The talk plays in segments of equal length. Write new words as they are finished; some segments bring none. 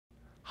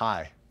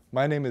Hi,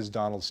 my name is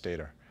Donald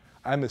Stater.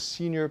 I'm a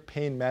Senior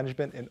Pain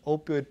Management and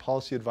Opioid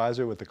Policy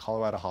Advisor with the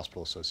Colorado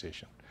Hospital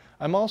Association.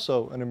 I'm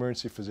also an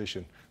emergency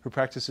physician who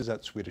practices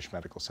at Swedish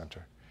Medical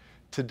Center.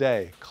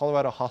 Today,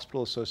 Colorado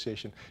Hospital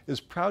Association is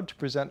proud to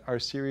present our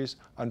series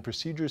on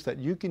procedures that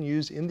you can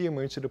use in the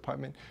emergency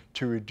department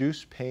to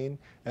reduce pain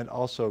and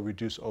also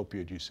reduce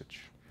opioid usage.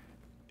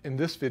 In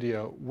this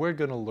video, we're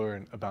going to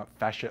learn about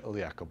fascia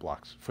iliaca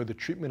blocks for the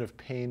treatment of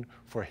pain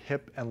for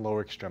hip and lower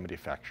extremity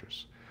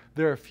fractures.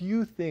 There are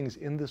few things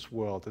in this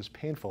world as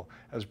painful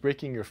as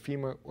breaking your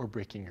femur or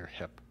breaking your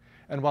hip.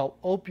 And while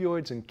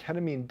opioids and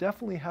ketamine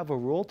definitely have a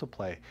role to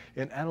play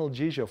in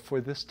analgesia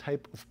for this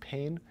type of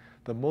pain,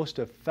 the most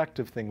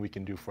effective thing we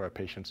can do for our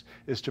patients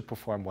is to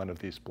perform one of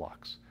these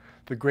blocks.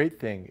 The great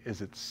thing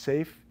is it's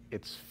safe,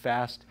 it's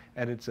fast,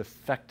 and it's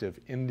effective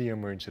in the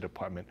emergency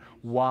department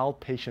while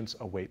patients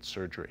await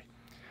surgery.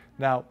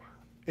 Now,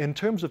 in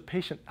terms of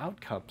patient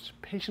outcomes,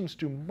 patients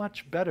do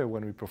much better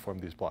when we perform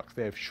these blocks.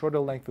 They have shorter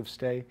length of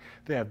stay,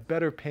 they have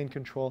better pain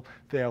control,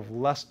 they have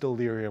less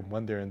delirium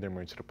when they're in the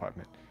emergency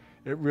department.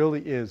 It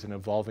really is an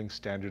evolving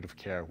standard of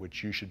care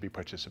which you should be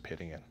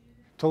participating in.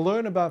 To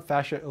learn about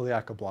fascia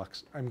iliaca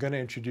blocks, I'm going to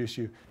introduce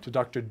you to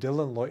Dr.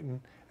 Dylan Leuchten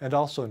and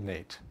also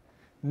Nate.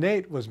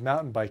 Nate was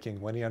mountain biking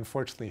when he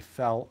unfortunately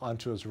fell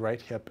onto his right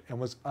hip and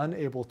was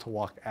unable to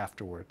walk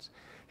afterwards.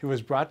 He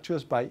was brought to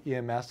us by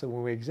EMS and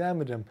when we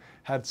examined him,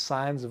 had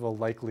signs of a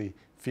likely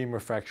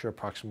femur fracture or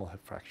proximal hip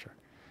fracture.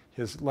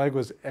 His leg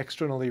was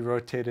externally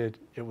rotated,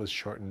 it was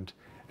shortened.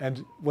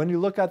 And when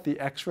you look at the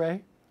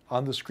x-ray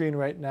on the screen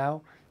right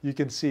now, you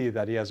can see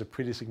that he has a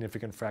pretty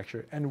significant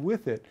fracture and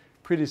with it,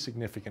 pretty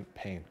significant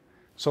pain.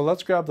 So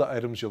let's grab the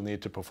items you'll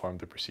need to perform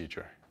the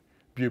procedure.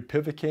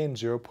 Bupivacaine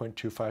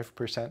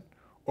 0.25%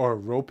 or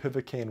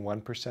ropivacaine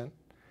 1%,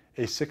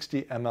 a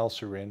 60 ml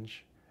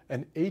syringe,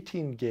 an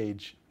 18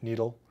 gauge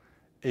needle,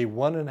 a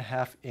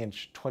 1.5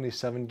 inch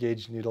 27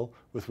 gauge needle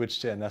with which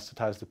to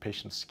anesthetize the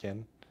patient's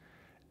skin,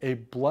 a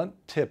blunt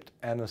tipped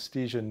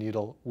anesthesia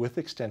needle with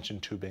extension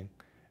tubing,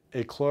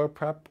 a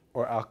ChloraPrep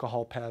or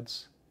alcohol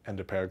pads, and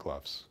a pair of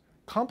gloves.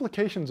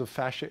 Complications of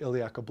fascia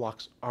iliaca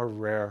blocks are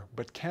rare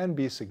but can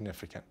be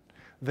significant.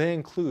 They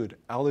include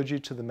allergy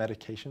to the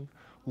medication,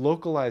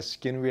 localized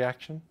skin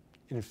reaction,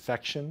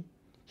 infection,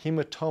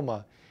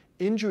 hematoma,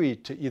 injury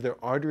to either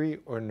artery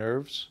or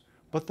nerves,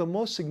 but the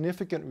most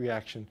significant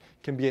reaction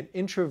can be an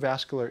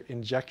intravascular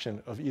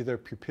injection of either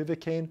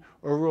bupivacaine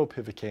or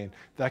ropivacaine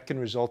that can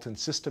result in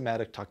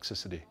systematic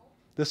toxicity.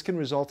 This can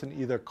result in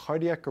either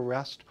cardiac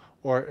arrest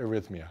or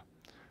arrhythmia.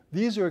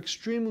 These are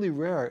extremely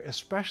rare,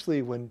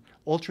 especially when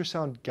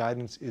ultrasound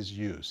guidance is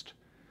used.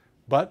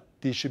 But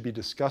these should be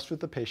discussed with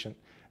the patient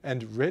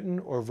and written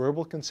or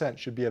verbal consent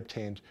should be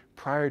obtained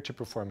prior to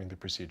performing the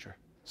procedure.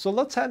 So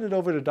let's hand it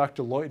over to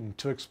Dr. Leuchten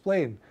to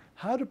explain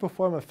how to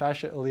perform a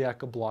fascia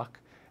iliaca block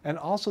and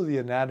also the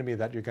anatomy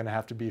that you're going to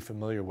have to be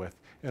familiar with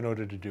in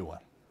order to do one.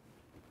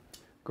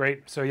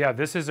 Great. So yeah,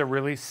 this is a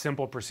really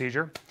simple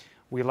procedure.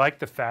 We like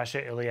the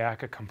fascia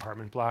iliaca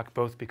compartment block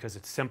both because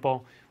it's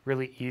simple,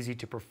 really easy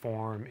to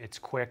perform, it's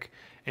quick,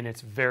 and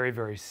it's very,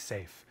 very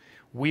safe.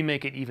 We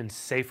make it even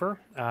safer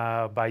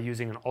by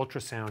using an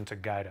ultrasound to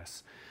guide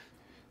us.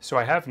 So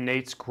I have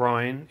Nate's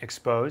groin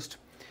exposed,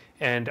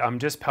 and I'm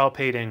just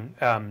palpating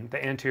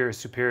the anterior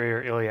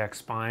superior iliac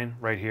spine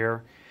right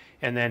here,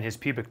 and then his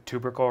pubic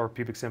tubercle or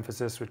pubic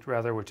symphysis,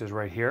 which is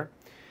right here.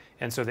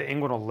 And so the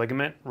inguinal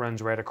ligament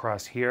runs right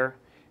across here,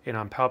 and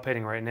I'm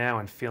palpating right now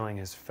and feeling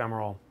his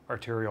femoral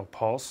arterial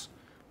pulse,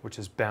 which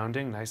is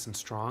bounding nice and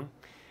strong.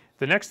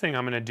 The next thing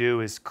I'm going to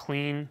do is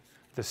clean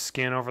the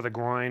skin over the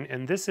groin,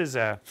 and this is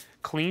a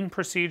clean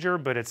procedure,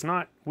 but it's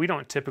not, we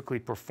don't typically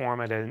perform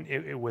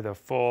it with a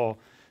full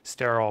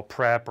sterile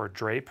prep or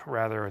drape.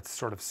 Rather, it's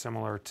sort of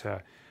similar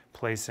to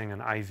placing an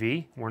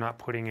IV. We're not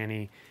putting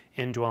any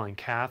indwelling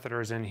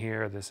catheters in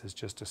here. This is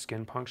just a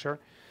skin puncture.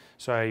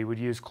 So you would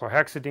use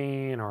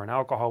chlorhexidine or an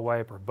alcohol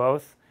wipe or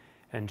both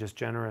and just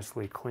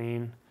generously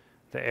clean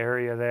the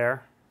area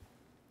there.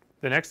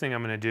 The next thing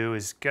I'm going to do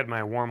is get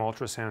my warm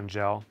ultrasound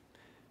gel,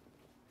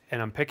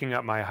 and I'm picking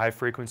up my high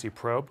frequency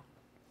probe,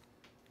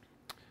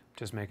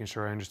 just making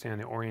sure I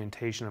understand the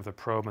orientation of the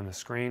probe on the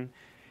screen.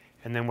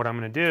 And then what I'm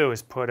going to do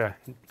is put a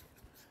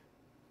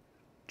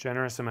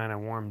generous amount of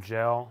warm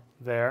gel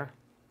there,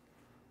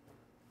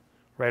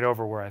 right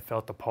over where I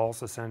felt the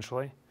pulse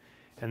essentially.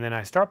 And then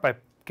I start by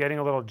getting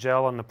a little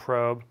gel on the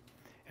probe,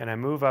 and I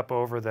move up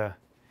over the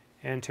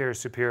anterior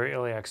superior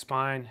iliac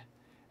spine,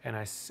 and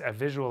I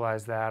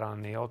visualize that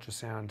on the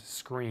ultrasound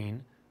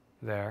screen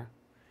there.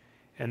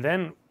 And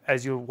then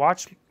as you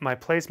watch my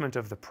placement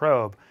of the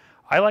probe,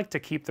 I like to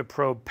keep the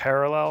probe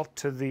parallel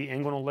to the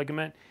inguinal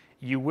ligament.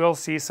 You will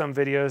see some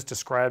videos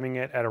describing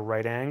it at a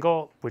right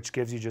angle, which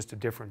gives you just a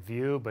different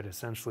view, but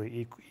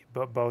essentially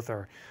both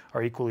are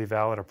equally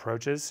valid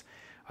approaches.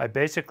 I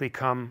basically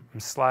I'm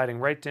sliding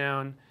right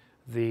down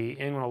the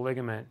inguinal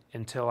ligament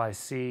until I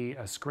see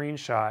a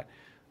screenshot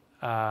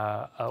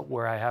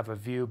where I have a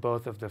view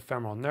both of the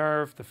femoral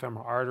nerve, the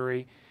femoral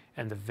artery,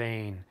 and the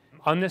vein.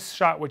 On this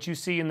shot, what you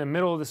see in the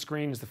middle of the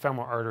screen is the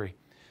femoral artery.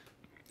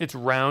 It's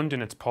round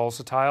and it's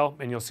pulsatile,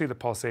 and you'll see the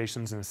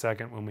pulsations in a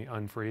second when we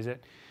unfreeze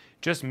it.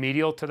 Just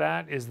medial to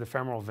that is the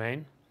femoral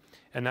vein,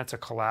 and that's a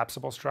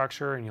collapsible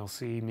structure, and you'll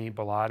see me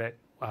blot it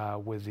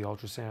with the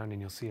ultrasound, and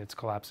you'll see its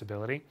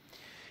collapsibility.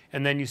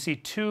 And then you see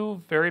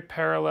two very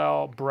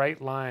parallel bright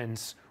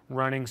lines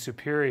running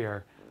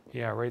superior,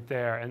 yeah, right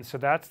there. And so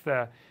that's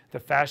the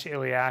fascia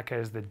iliaca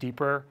is the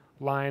deeper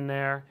line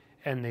there,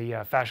 and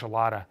the fascia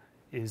lata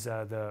is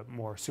the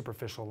more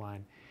superficial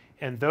line.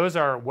 And those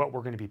are what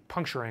we're going to be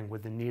puncturing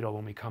with the needle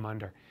when we come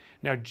under.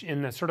 Now,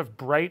 in the sort of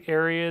bright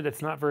area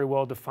that's not very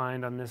well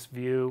defined on this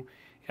view,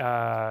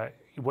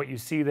 what you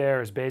see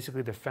there is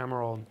basically the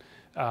femoral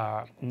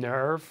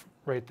nerve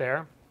right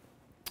there.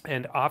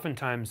 And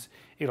oftentimes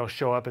it'll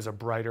show up as a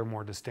brighter,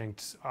 more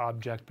distinct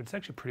object, but it's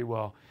actually pretty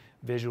well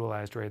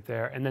visualized right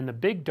there. And then the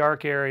big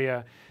dark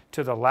area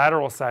to the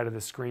lateral side of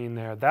the screen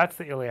there, that's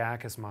the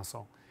iliacus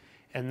muscle.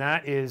 And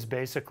that is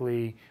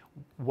basically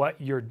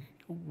what your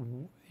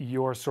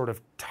sort of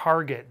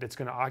target that's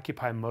going to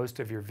occupy most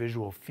of your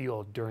visual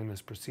field during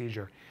this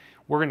procedure.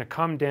 We're going to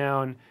come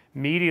down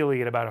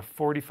medially at about a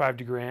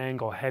 45-degree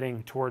angle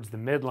heading towards the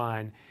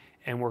midline,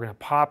 and we're going to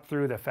pop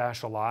through the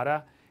fascia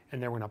lata,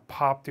 and then we're going to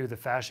pop through the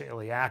fascia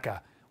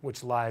iliaca,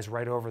 which lies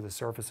right over the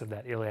surface of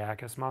that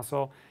iliacus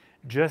muscle.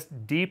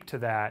 Just deep to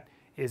that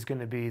is going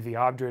to be the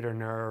obturator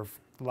nerve,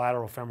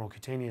 lateral femoral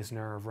cutaneous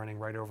nerve running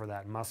right over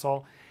that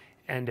muscle,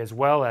 and as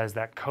well as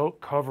that coat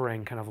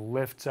covering kind of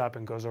lifts up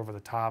and goes over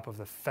the top of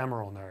the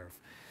femoral nerve.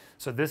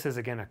 So this is,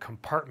 again, a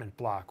compartment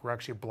block. We're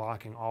actually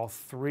blocking all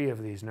three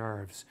of these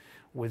nerves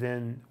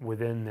within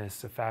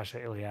this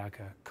fascia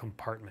iliaca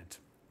compartment.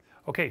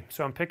 Okay,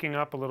 so I'm picking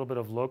up a little bit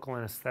of local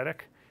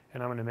anesthetic,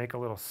 and I'm going to make a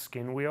little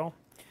skin wheel.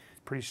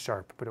 It's pretty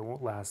sharp, but it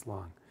won't last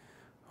long.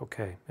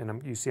 Okay,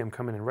 and you see I'm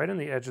coming in right on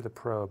the edge of the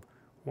probe.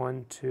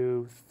 1,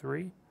 2,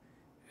 3,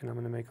 and I'm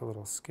going to make a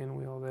little skin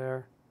wheel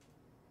there.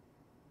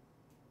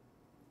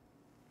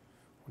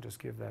 We'll just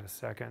give that a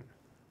second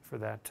for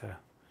that to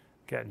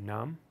get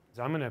numb.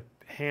 So I'm going to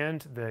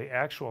hand the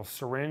actual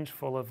syringe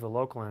full of the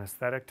local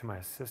anesthetic to my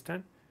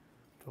assistant,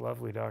 the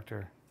lovely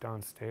Dr.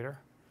 Don Stater.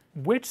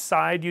 Which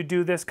side you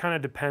do this kind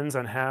of depends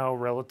on how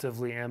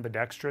relatively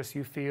ambidextrous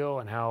you feel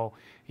and how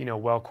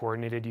well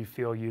coordinated you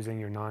feel using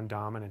your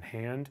non-dominant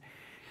hand.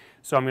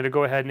 So I'm going to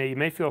go ahead and you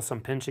may feel some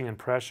pinching and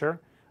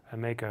pressure.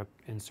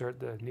 Insert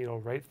the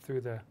needle right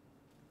through the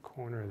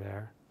corner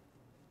there.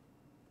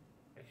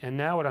 And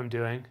now what I'm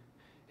doing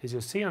is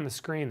you'll see on the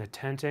screen the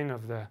tenting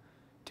of the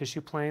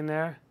tissue plane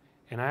there,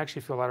 and I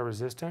actually feel a lot of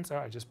resistance.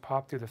 I just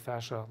pop through the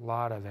fascia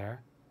lata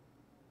there,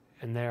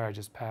 and there I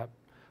just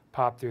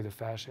pop through the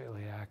fascia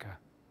iliaca.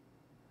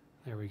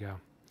 There we go.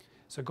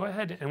 So go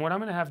ahead, and what I'm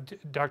going to have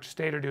Dr.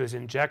 Stater do is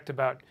inject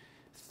about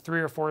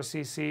 3 or 4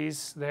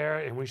 cc's there,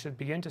 and we should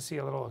begin to see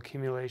a little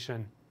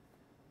accumulation.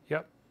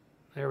 Yep,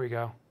 there we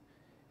go.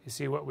 You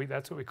see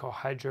that's what we call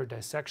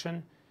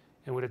hydrodissection,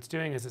 and what it's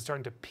doing is it's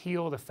starting to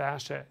peel the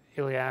fascia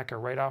iliaca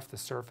right off the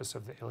surface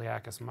of the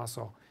iliacus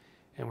muscle,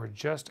 and we're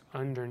just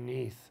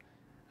underneath.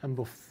 And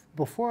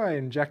before I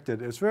inject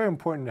it, it's very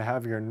important to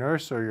have your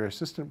nurse or your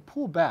assistant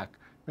pull back.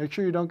 Make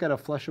sure you don't get a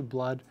flush of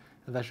blood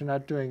and that you're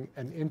not doing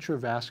an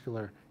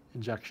intravascular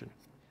injection.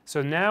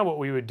 So now what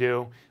we would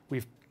do,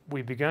 we've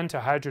begun to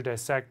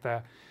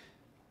hydrodissect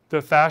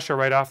the fascia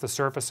right off the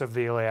surface of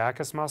the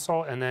iliacus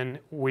muscle, and then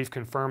we've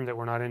confirmed that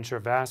we're not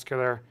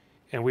intravascular,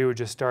 and we would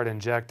just start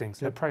injecting.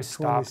 So I'd probably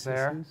stop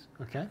there.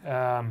 Okay.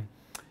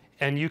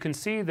 And you can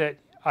see that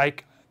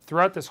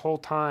throughout this whole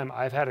time,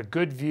 I've had a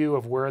good view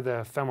of where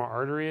the femoral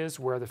artery is,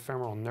 where the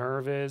femoral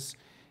nerve is,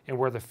 and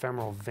where the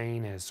femoral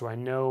vein is. So I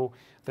know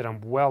that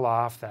I'm well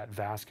off that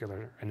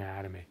vascular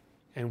anatomy.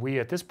 And we,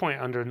 at this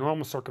point, under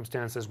normal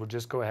circumstances, would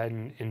just go ahead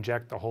and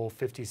inject the whole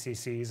 50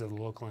 cc's of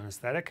the local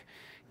anesthetic.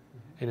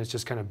 And it's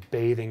just kind of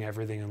bathing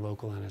everything in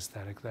local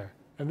anesthetic there.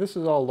 And this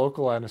is all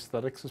local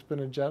anesthetics that's been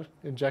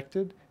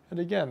injected. And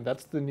again,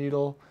 that's the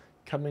needle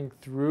coming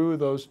through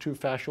those two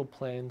fascial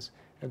planes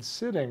and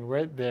sitting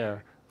right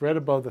there, right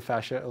above the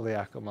fascia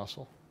iliaca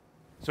muscle.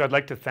 So I'd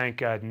like to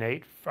thank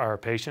Nate, our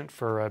patient,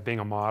 for being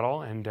a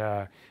model and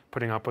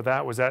putting up with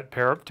that. Was that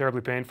terribly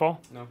painful?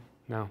 No.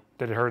 No.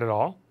 Did it hurt at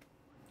all?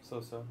 So, a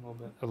little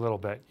bit. A little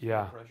bit,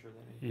 yeah. More pressure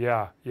than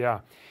Yeah.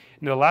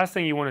 And the last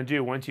thing you want to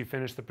do once you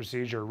finish the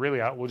procedure, really,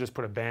 we'll just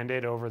put a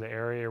Band-Aid over the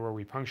area where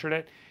we punctured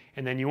it,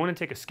 and then you want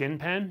to take a skin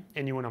pen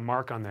and you want to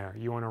mark on there.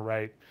 You want to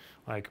write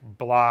like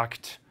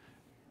blocked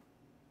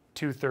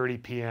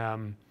 2:30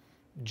 p.m.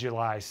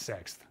 July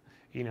 6th.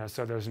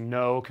 So there's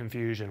no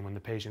confusion when the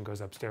patient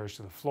goes upstairs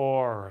to the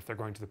floor or if they're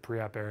going to the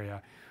pre-op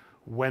area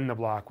when the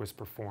block was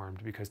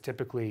performed, because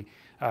typically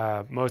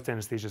most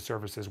anesthesia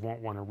services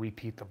won't want to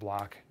repeat the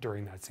block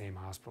during that same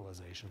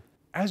hospitalization.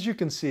 As you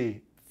can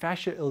see,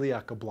 fascia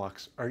iliaca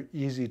blocks are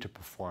easy to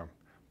perform,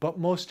 but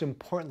most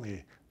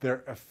importantly,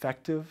 they're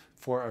effective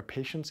for our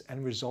patients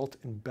and result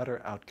in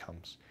better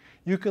outcomes.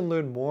 You can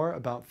learn more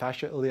about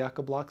fascia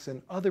iliaca blocks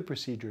and other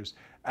procedures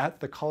at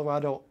the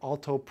Colorado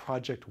Alto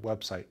Project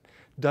website,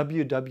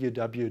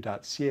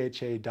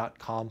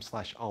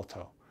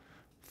 www.cha.com/alto.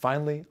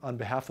 Finally, on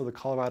behalf of the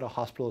Colorado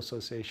Hospital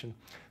Association,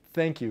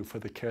 thank you for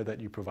the care that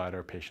you provide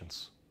our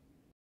patients.